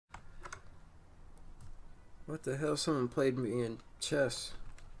What the hell? Someone played me in chess.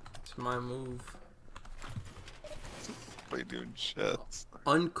 It's my move. Played you in chess.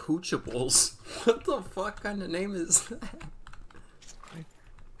 Uncoachables. What the fuck kind of name is that?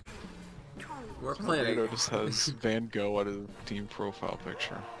 We're playing. Nato just has Van Gogh at his team profile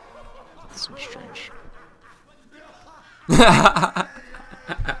picture. That's so strange.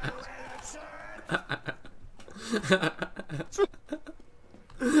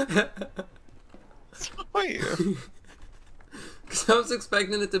 Because I was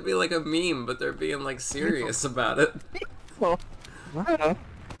expecting it to be like a meme, but they're being like serious about it. Well,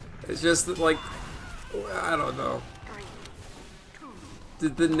 it's just like, I don't know.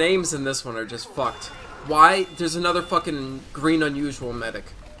 The names in this one are just fucked. Why? There's another fucking green unusual medic.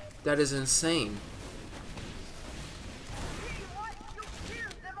 That is insane.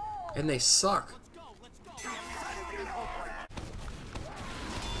 And they suck.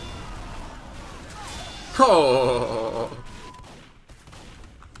 Oh.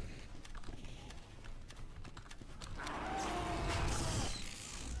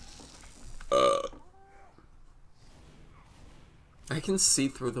 I can see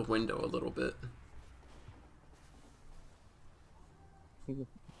through the window a little bit.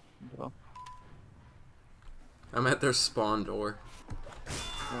 Well. I'm at their spawn door.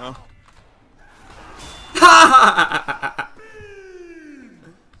 No.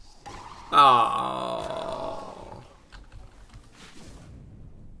 Oh.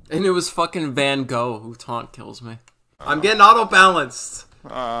 And it was fucking Van Gogh who taunt kills me. I'm getting auto balanced.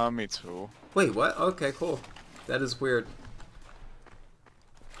 Me too. Wait, what? Okay, cool. That is weird.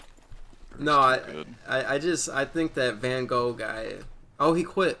 No, I think that Van Gogh guy. Oh, he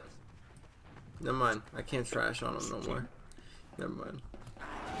quit. Never mind. I can't trash on him no more. Never mind.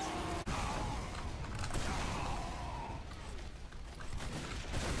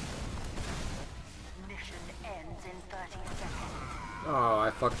 Mission ends in 30 seconds. Oh, I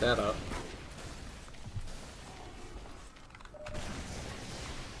fucked that up.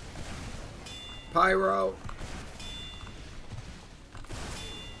 Pyro.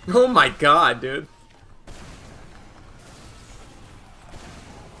 Oh my god, dude.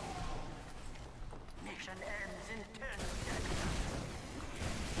 Mission ends in 10 seconds.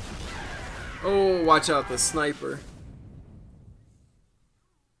 Oh, watch out, the sniper.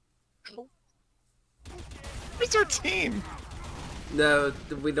 Where's our team? No,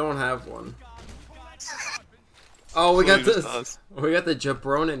 we don't have one. Oh, we got this. We got the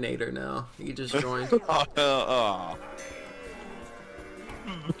Jabroninator now. He just joined.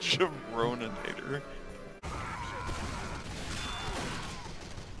 Jabroninator.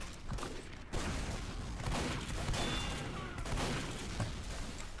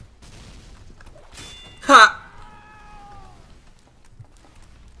 Ha!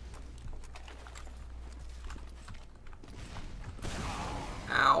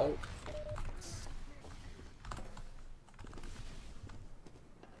 Ow.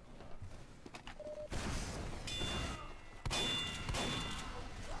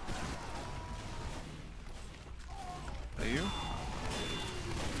 Are you?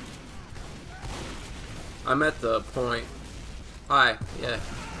 I'm at the point. Hi, yeah.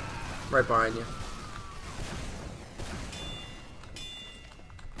 Right behind you.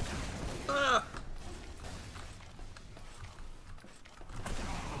 Ah.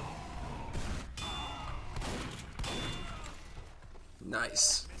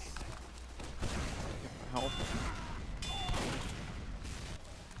 Nice. Help.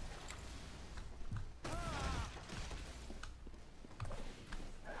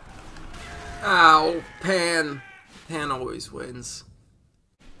 Ow, Pan. Pan always wins.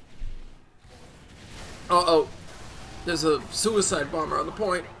 Uh-oh. There's a suicide bomber on the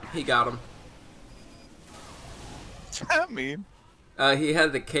point. He got him. What's that mean? He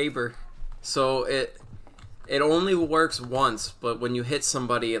had the caber. So it only works once, but when you hit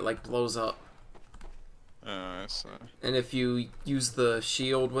somebody, it like blows up. I see. And if you use the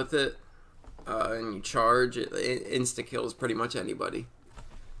shield with it, and you charge, it insta-kills pretty much anybody.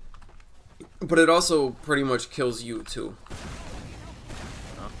 But it also pretty much kills you, too.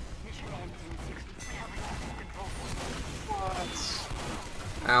 Mission ends in 60 seconds.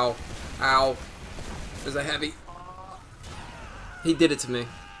 What? Ow. Ow. There's a heavy. He did it to me.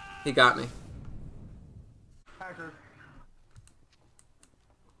 He got me. Hacker.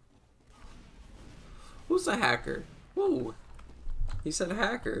 Who's the hacker? Whoa. He said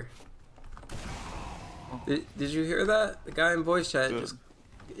hacker. Did you hear that? The guy in voice chat just...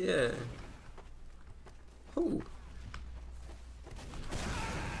 Yeah. Ooh.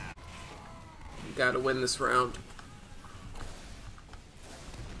 You gotta win this round.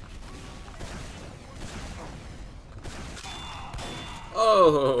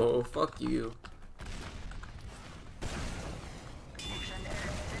 Oh, fuck you.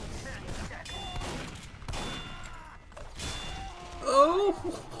 Oh.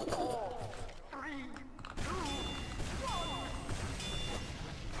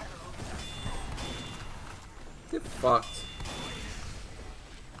 Get fucked.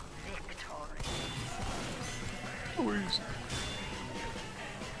 Please.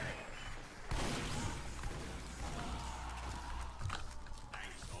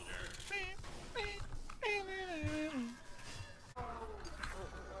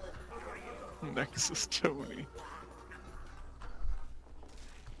 Nexus Tony.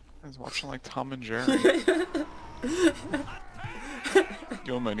 I was watching like Tom and Jerry.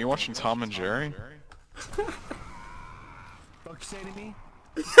 Yo man, you watching Tom and Jerry? Fuck you say to me?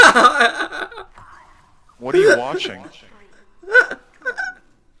 What are you watching?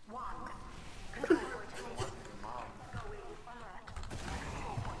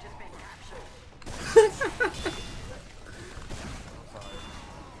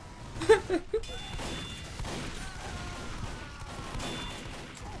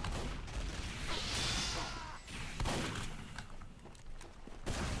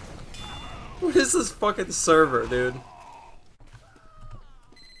 What is this fucking server, dude?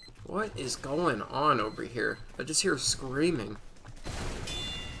 What is going on over here? I just hear screaming.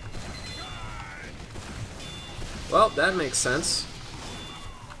 Well, that makes sense.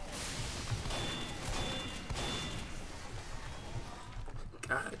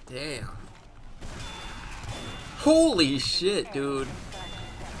 God damn. Holy shit, dude.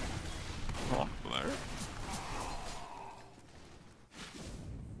 Oh, there.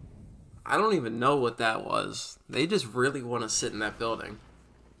 I don't even know what that was. They just really want to sit in that building.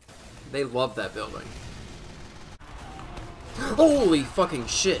 They love that building. Holy fucking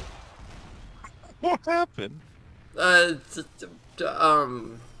shit. What happened?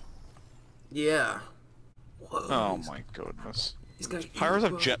 Yeah. Whoa, Oh my goodness. He's got Pyros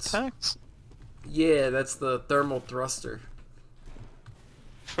have earbuds. jetpacks? Yeah, that's the thermal thruster.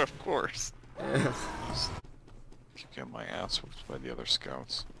 Of course. Yeah. Keep getting my ass whooped by the other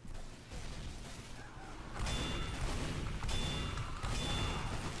scouts.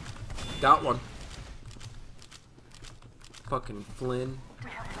 Got one. Fucking Flynn.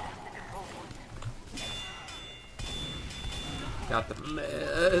 Got the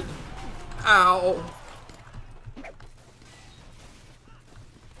med. Ow.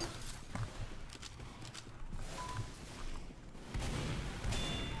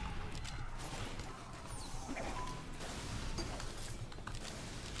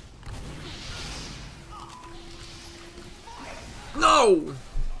 No!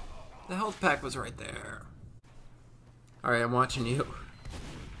 The health pack was right there. Alright, I'm watching you.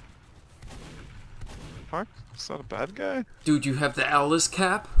 Fuck? Is that a bad guy? Dude, you have the Alice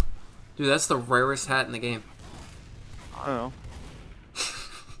cap? Dude, that's the rarest hat in the game. I don't know.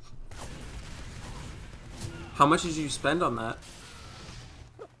 How much did you spend on that?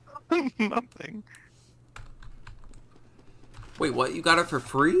 Nothing. Wait, what? You got it for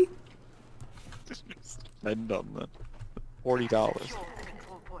free? Just spend on that. $40.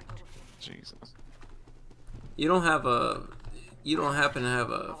 Jesus. You don't have a... You don't happen to have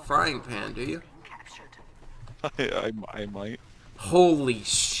a frying pan, do you? I might. Holy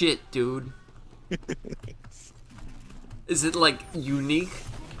shit, dude. Is it, like, unique?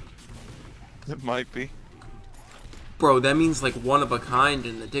 It might be. Bro, that means, like, one of a kind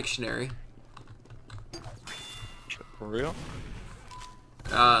in the dictionary. For real?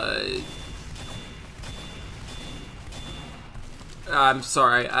 I'm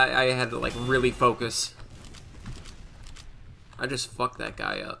sorry, I had to, like, really focus. I just fucked that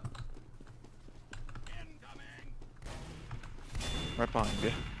guy up. Right behind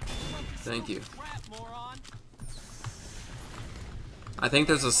you. Thank you. I think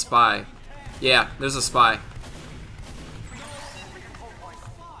there's a spy. Yeah, there's a spy.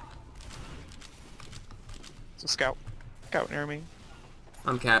 It's a scout. Scout near me.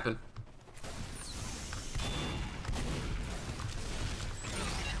 I'm capping.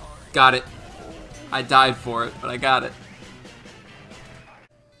 Got it. I died for it, but I got it.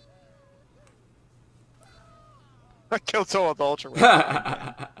 I killed someone with the ultra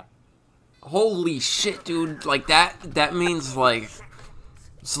weapon. Holy shit, dude. Like, that means, like...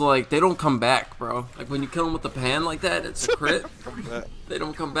 So, like, they don't come back, bro. Like, when you kill them with the pan like that, it's a crit. They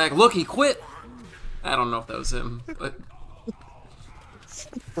don't come back. Look, he quit! I don't know if that was him, but...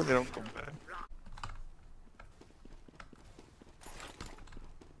 They don't come back.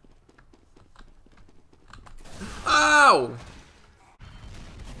 Ow!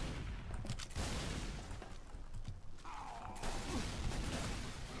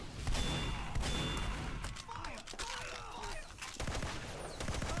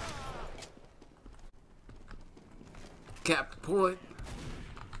 Captain Point.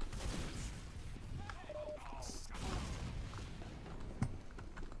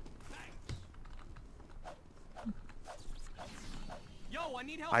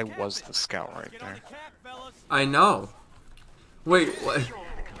 I was the scout right there. I know. Wait, what?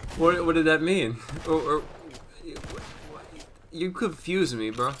 What did that mean? You confused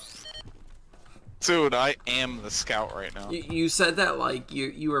me, bro. Dude, I am the scout right now. You said that like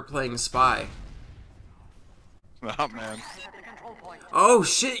you were playing spy. Nah, man. Oh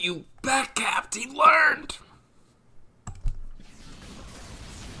shit! You backcapped. He learned.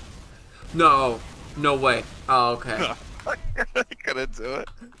 No, no way. Oh, okay. I couldn't do it.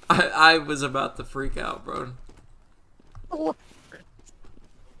 I was about to freak out, bro.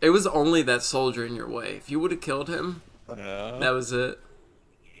 It was only that soldier in your way. If you would have killed him, that was it.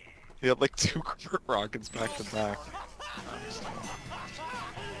 He had like 2 crit rockets back to back.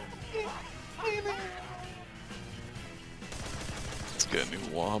 Let's get a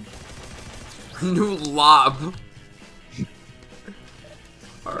new lob. New lob.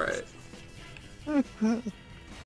 All right.